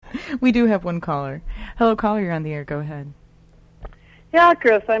We do have one caller. Hello, caller, you're on the air. Go ahead. Yeah,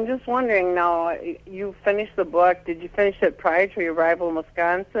 Chris, I'm just wondering now, you finished the book. Did you finish it prior to your arrival in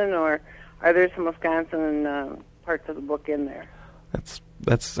Wisconsin, or are there some Wisconsin parts of the book in there?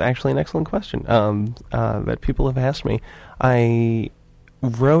 That's actually an excellent question that people have asked me. I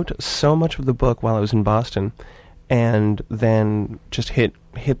wrote so much of the book while I was in Boston, and then just hit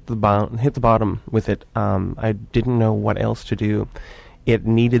the bottom with it. I didn't know what else to do. It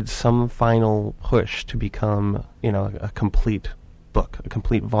needed some final push to become, a complete book, a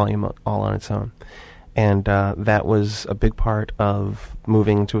complete volume all on its own. And that was a big part of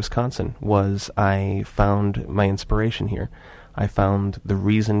moving to Wisconsin, was I found my inspiration here. I found the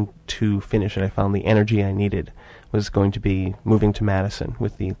reason to finish it. I found the energy I needed was going to be moving to Madison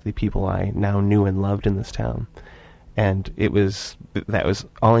with the people I now knew and loved in this town. And that was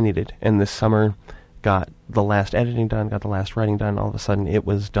all I needed. And this summer got the last editing done, got the last writing done. All of a sudden it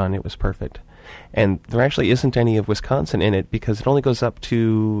was done. It was perfect. And there actually isn't any of Wisconsin in it because it only goes up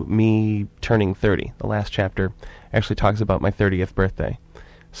to me turning 30. The last chapter actually talks about my 30th birthday.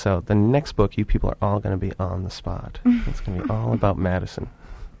 So the next book, you people are all going to be on the spot. It's going to be all about Madison.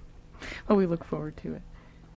 Well, we look forward to it.